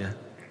Elijah.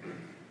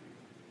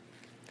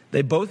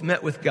 They both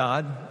met with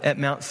God at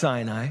Mount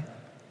Sinai.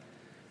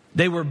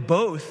 They were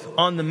both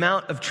on the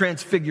Mount of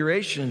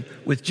Transfiguration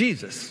with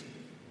Jesus.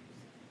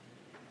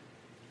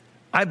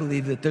 I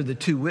believe that they're the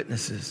two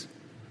witnesses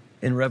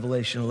in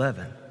Revelation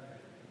 11,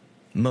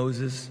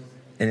 Moses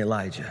and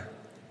Elijah.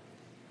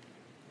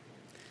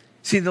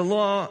 See, the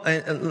law,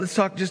 let's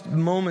talk just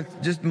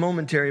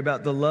momentary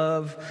about the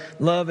love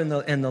and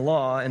the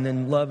law, and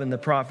then love and the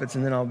prophets,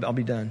 and then I'll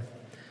be done.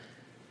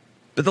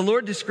 But the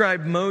Lord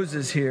described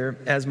Moses here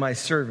as my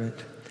servant.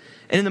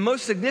 And in the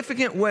most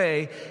significant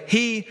way,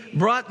 He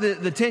brought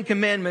the Ten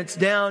Commandments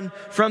down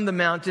from the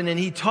mountain, and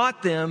He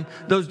taught them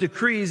those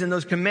decrees and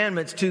those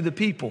commandments to the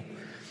people.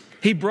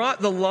 He brought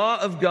the law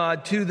of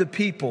God to the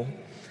people.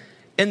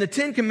 And the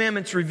Ten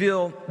Commandments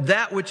reveal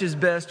that which is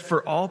best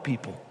for all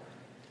people.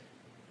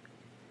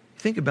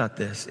 Think about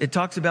this. It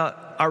talks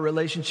about our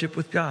relationship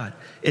with God.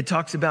 It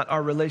talks about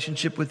our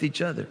relationship with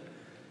each other.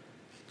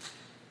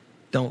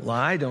 Don't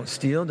lie, don't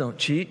steal, don't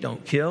cheat,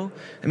 don't kill.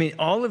 I mean,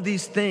 all of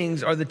these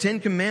things are the Ten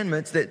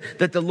Commandments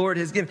that the Lord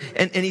has given.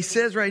 And He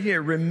says right here,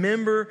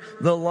 remember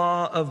the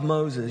law of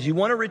Moses. You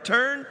want to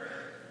return?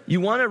 You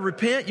want to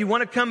repent? You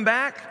want to come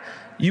back?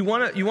 You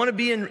want to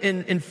be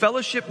in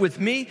fellowship with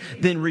me?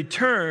 Then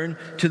return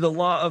to the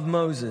law of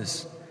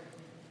Moses.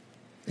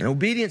 And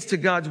obedience to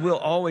God's will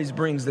always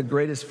brings the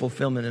greatest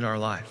fulfillment in our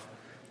life.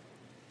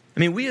 I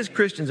mean, we as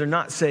Christians are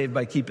not saved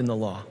by keeping the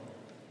law.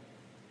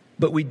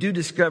 But we do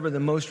discover the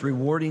most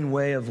rewarding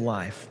way of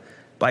life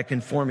by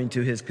conforming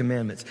to His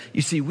commandments.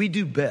 You see, we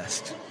do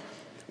best.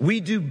 We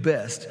do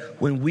best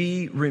when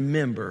we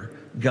remember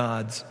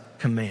God's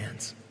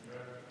commands.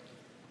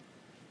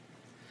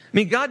 I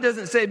mean, God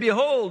doesn't say,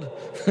 behold,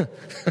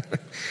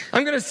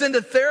 I'm going to send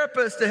a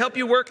therapist to help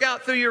you work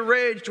out through your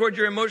rage toward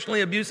your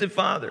emotionally abusive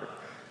father.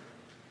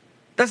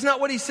 That's not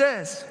what He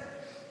says.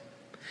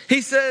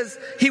 He says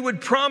He would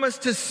promise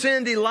to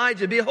send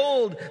Elijah.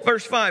 Behold,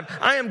 verse 5,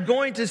 I am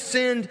going to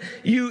send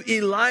you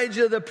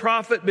Elijah the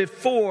prophet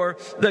before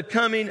the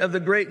coming of the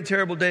great and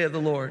terrible day of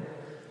the Lord.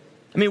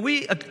 I mean,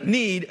 we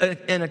need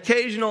an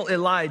occasional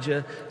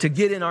Elijah to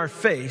get in our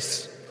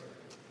face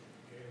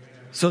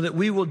so that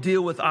we will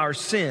deal with our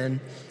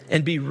sin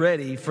and be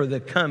ready for the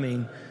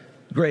coming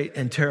great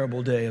and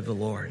terrible day of the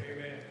Lord.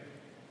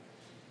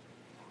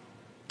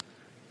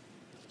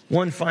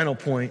 One final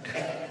point.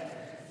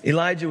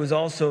 Elijah was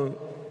also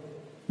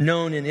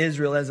known in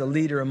Israel as a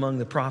leader among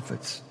the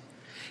prophets.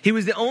 He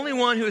was the only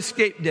one who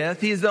escaped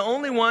death. He is the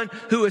only one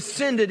who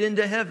ascended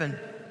into heaven.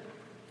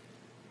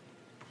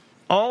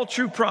 All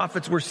true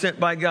prophets were sent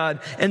by God,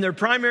 and their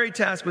primary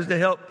task was to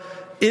help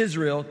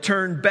Israel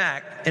turn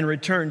back and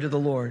return to the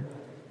Lord.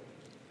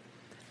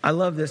 I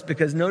love this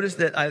because notice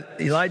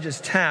that Elijah's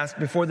task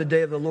before the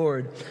day of the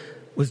Lord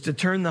was to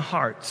turn the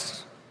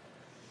hearts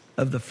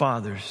of the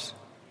fathers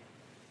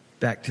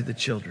back to the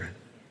children,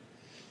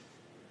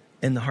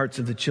 and the hearts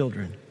of the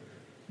children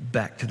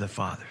back to the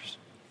fathers.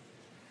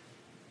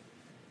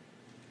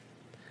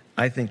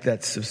 I think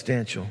that's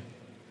substantial.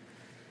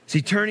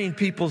 See, turning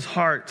people's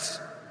hearts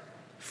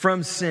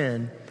from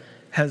sin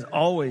has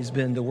always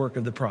been the work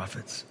of the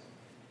prophets.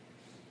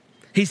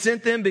 He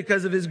sent them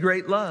because of His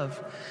great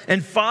love.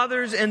 And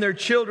fathers and their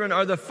children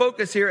are the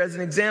focus here as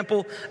an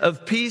example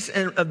of peace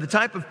and of the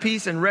type of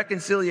peace and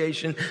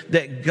reconciliation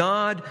that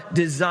God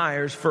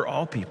desires for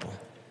all people.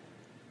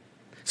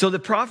 So the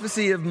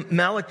prophecy of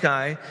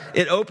Malachi,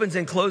 it opens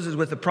and closes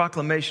with the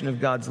proclamation of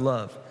God's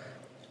love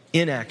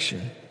in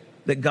action,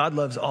 that God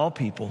loves all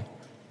people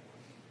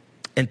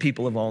and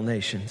people of all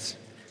nations.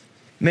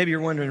 Maybe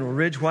you're wondering, well,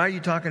 Ridge, why are you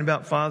talking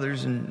about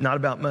fathers and not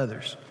about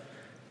mothers?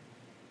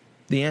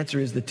 The answer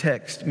is the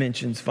text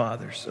mentions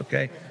fathers,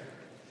 okay?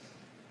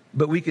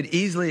 But we could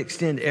easily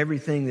extend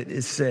everything that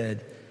is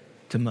said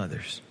to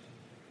mothers.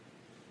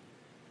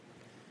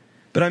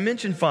 But I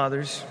mention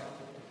fathers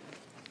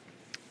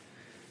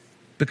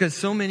because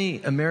so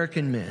many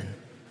American men,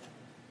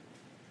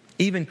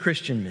 even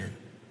Christian men,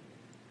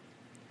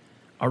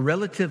 are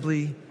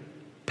relatively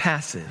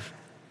passive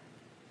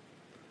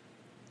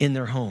in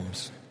their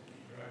homes.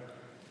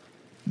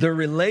 They're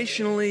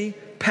relationally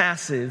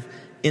passive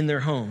in their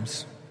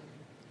homes.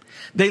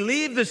 They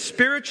leave the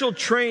spiritual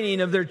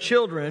training of their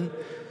children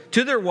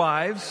to their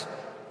wives,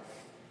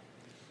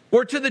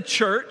 or to the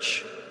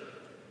church,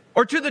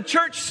 or to the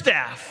church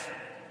staff.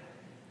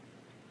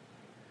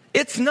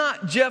 It's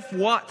not Jeff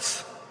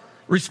Watt's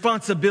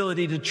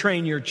responsibility to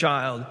train your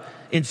child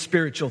in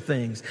spiritual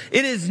things.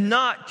 It is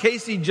not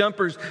Casey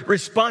Jumper's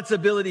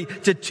responsibility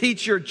to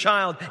teach your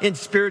child in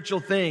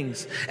spiritual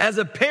things. As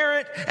a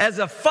parent, as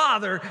a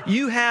father,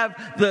 you have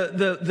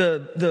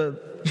the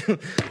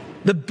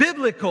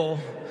biblical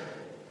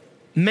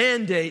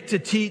mandate to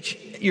teach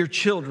your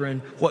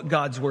children what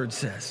God's word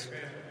says.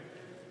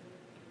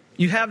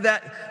 You have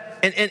that,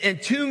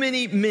 and too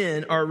many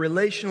men are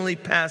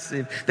relationally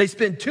passive. They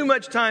spend too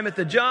much time at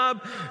the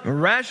job,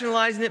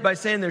 rationalizing it by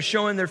saying they're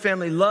showing their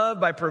family love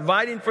by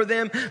providing for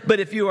them.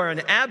 But if you are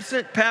an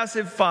absent,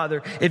 passive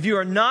father, if you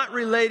are not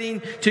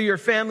relating to your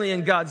family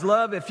in God's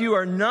love, if you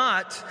are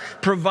not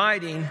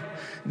providing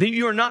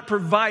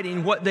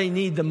what they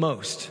need the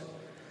most.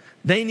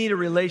 They need a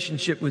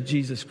relationship with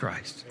Jesus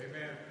Christ.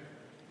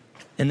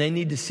 And they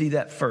need to see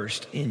that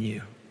first in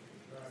you.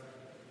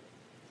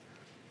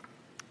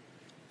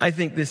 I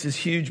think this is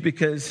huge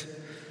because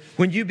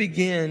when you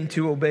begin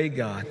to obey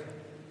God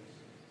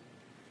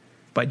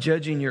by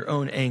judging your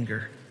own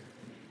anger,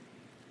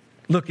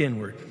 look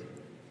inward.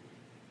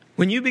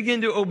 When you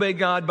begin to obey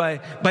God by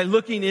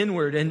looking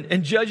inward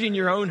and judging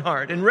your own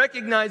heart and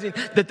recognizing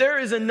that there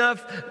is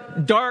enough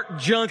dark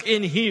junk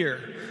in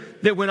here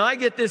that when I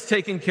get this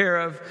taken care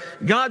of,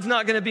 God's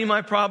not going to be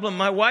my problem.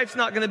 My wife's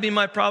not going to be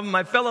my problem.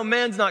 My fellow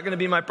man's not going to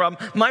be my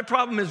problem. My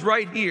problem is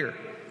right here.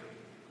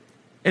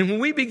 And when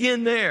we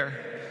begin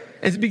there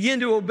and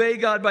begin to obey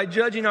God by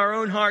judging our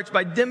own hearts,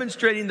 by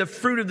demonstrating the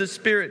fruit of the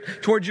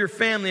Spirit towards your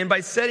family, and by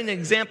setting an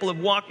example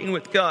of walking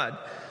with God,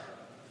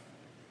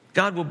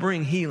 God will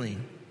bring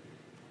healing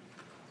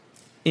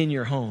in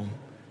your home,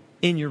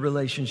 in your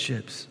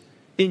relationships,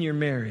 in your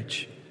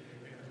marriage.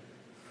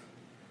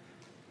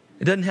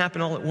 It doesn't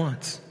happen all at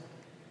once,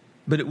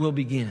 but it will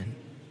begin.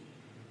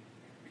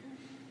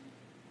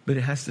 But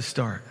it has to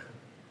start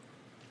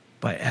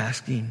by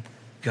asking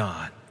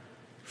God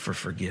for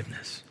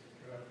forgiveness.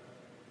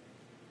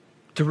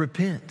 To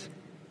repent.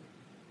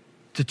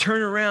 To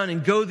turn around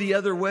and go the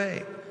other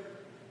way.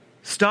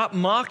 Stop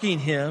mocking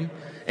Him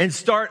and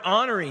start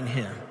honoring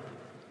Him.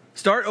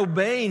 Start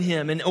obeying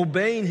Him and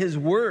obeying His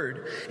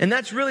word. And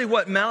that's really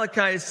what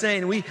Malachi is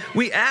saying.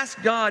 We ask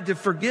God to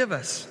forgive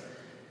us.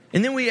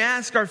 And then we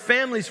ask our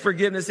family's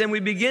forgiveness, and we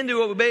begin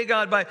to obey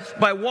God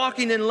by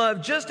walking in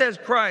love, just as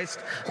Christ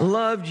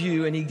loved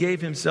you and He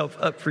gave Himself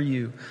up for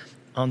you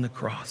on the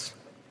cross.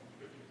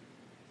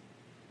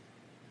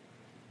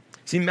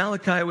 See,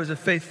 Malachi was a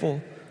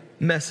faithful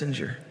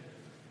messenger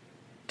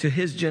to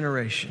his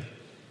generation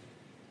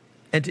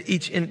and to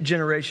each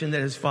generation that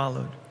has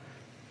followed.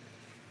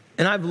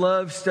 And I've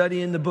loved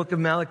studying the book of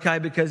Malachi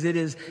because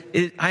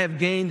I have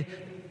gained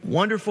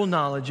wonderful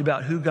knowledge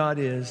about who God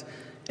is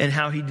and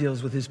how He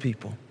deals with His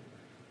people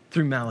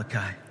through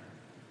Malachi.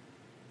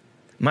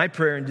 My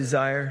prayer and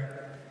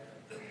desire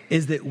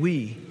is that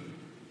we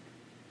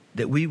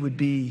would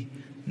be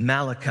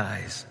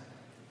Malachis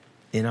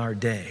in our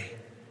day,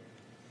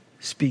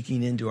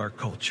 speaking into our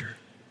culture.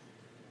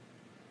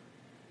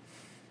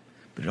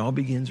 But it all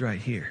begins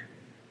right here,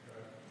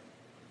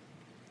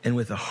 and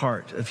with a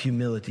heart of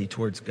humility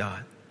towards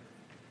God.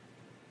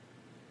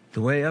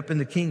 The way up in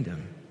the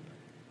kingdom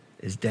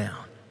is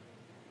down.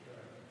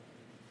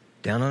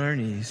 Down on our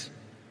knees,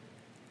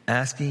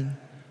 asking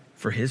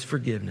for His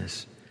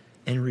forgiveness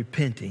and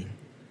repenting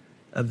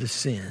of the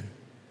sin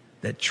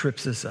that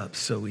trips us up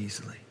so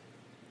easily.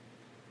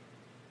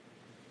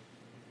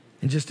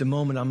 In just a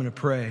moment, I'm going to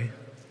pray.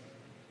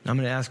 I'm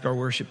going to ask our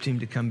worship team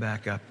to come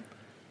back up,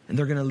 and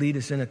they're going to lead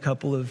us in a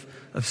couple of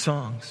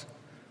songs.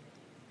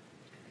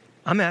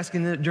 I'm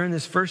asking that during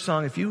this first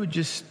song, if you would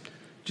just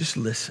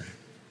listen.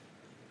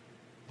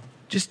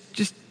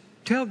 Just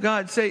tell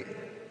God, say,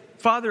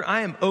 Father,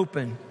 I am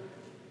open.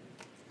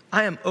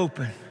 I am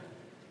open.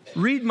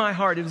 Read my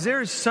heart. If there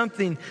is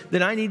something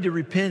that I need to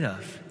repent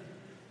of,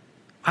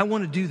 I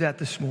want to do that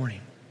this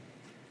morning.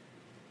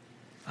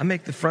 I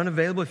make the front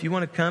available. If you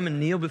want to come and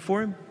kneel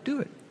before Him, do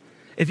it.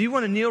 If you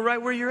want to kneel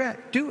right where you're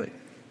at, do it.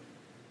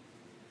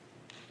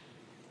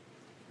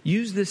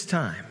 Use this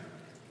time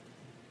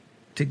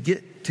to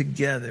get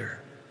together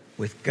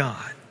with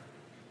God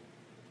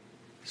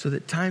so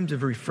that times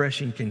of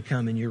refreshing can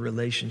come in your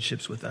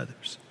relationships with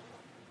others.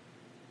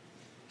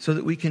 So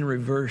that we can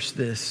reverse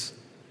this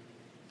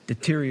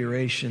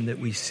deterioration that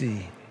we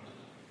see.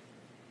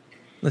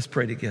 Let's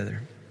pray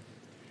together.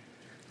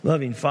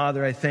 Loving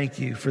Father, I thank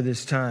You for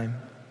this time.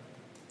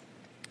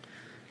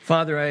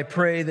 Father, I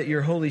pray that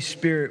your Holy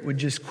Spirit would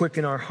just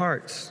quicken our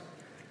hearts.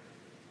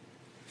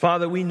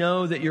 Father, we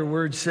know that your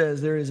word says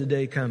there is a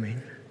day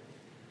coming.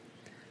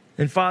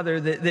 And Father,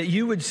 that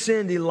you would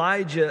send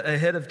Elijah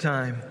ahead of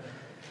time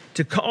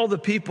to call the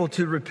people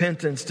to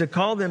repentance, to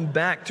call them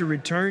back to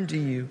return to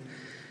you.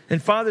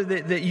 And Father,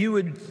 that you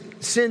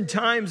would send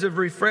times of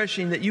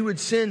refreshing, that you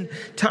would send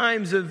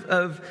times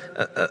of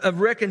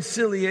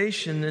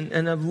reconciliation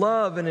and of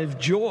love and of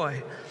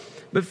joy.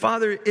 But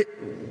Father,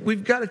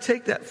 we've got to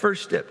take that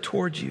first step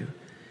towards you.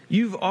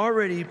 You've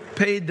already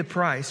paid the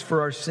price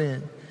for our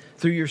sin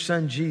through your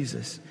Son,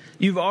 Jesus.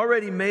 You've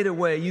already made a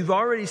way. You've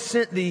already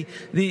sent the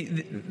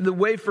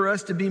way for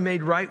us to be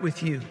made right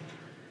with you.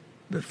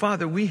 But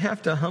Father, we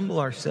have to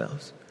humble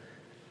ourselves.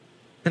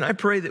 And I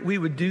pray that we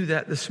would do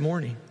that this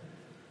morning.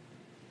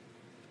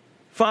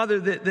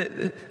 Father,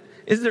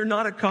 is there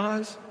not a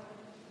cause?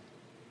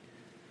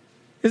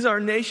 Is our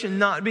nation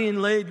not being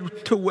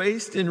laid to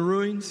waste in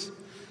ruins?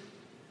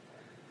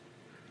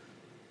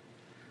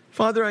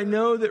 Father, I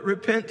know that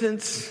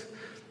repentance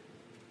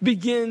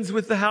begins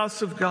with the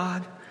house of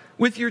God,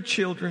 with your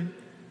children,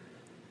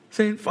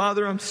 saying,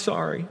 Father, I'm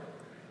sorry.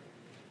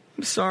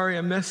 I'm sorry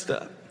I messed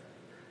up.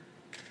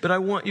 But I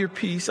want your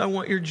peace. I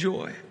want your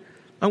joy.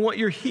 I want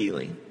your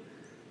healing.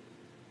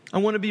 I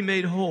want to be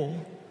made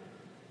whole.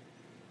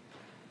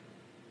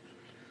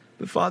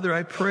 But Father,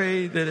 I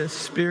pray that a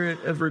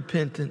spirit of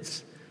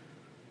repentance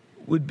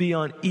would be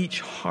on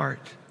each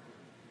heart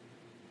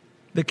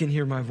that can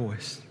hear my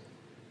voice.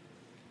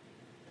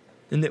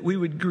 And that we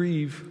would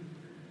grieve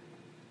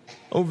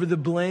over the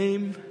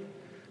blame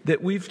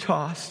that we've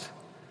tossed,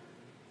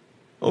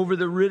 over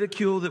the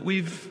ridicule that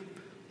we've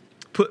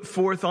put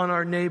forth on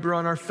our neighbor,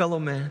 on our fellow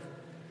man,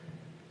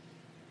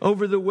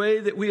 over the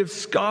way that we have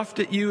scoffed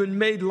at you and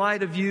made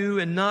light of you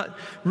and not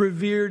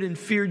revered and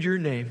feared your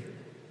name.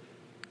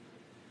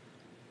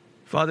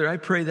 Father, I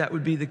pray that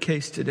would be the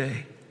case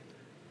today.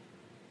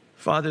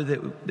 Father,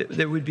 that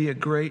there would be a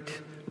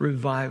great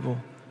revival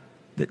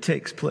that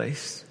takes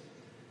place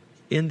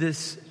in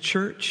this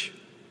church,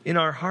 in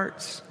our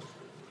hearts,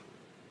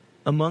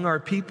 among our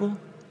people,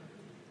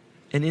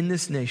 and in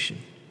this nation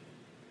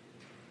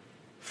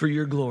for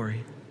your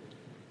glory.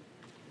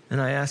 And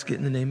I ask it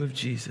in the name of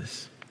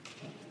Jesus.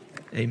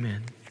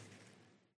 Amen.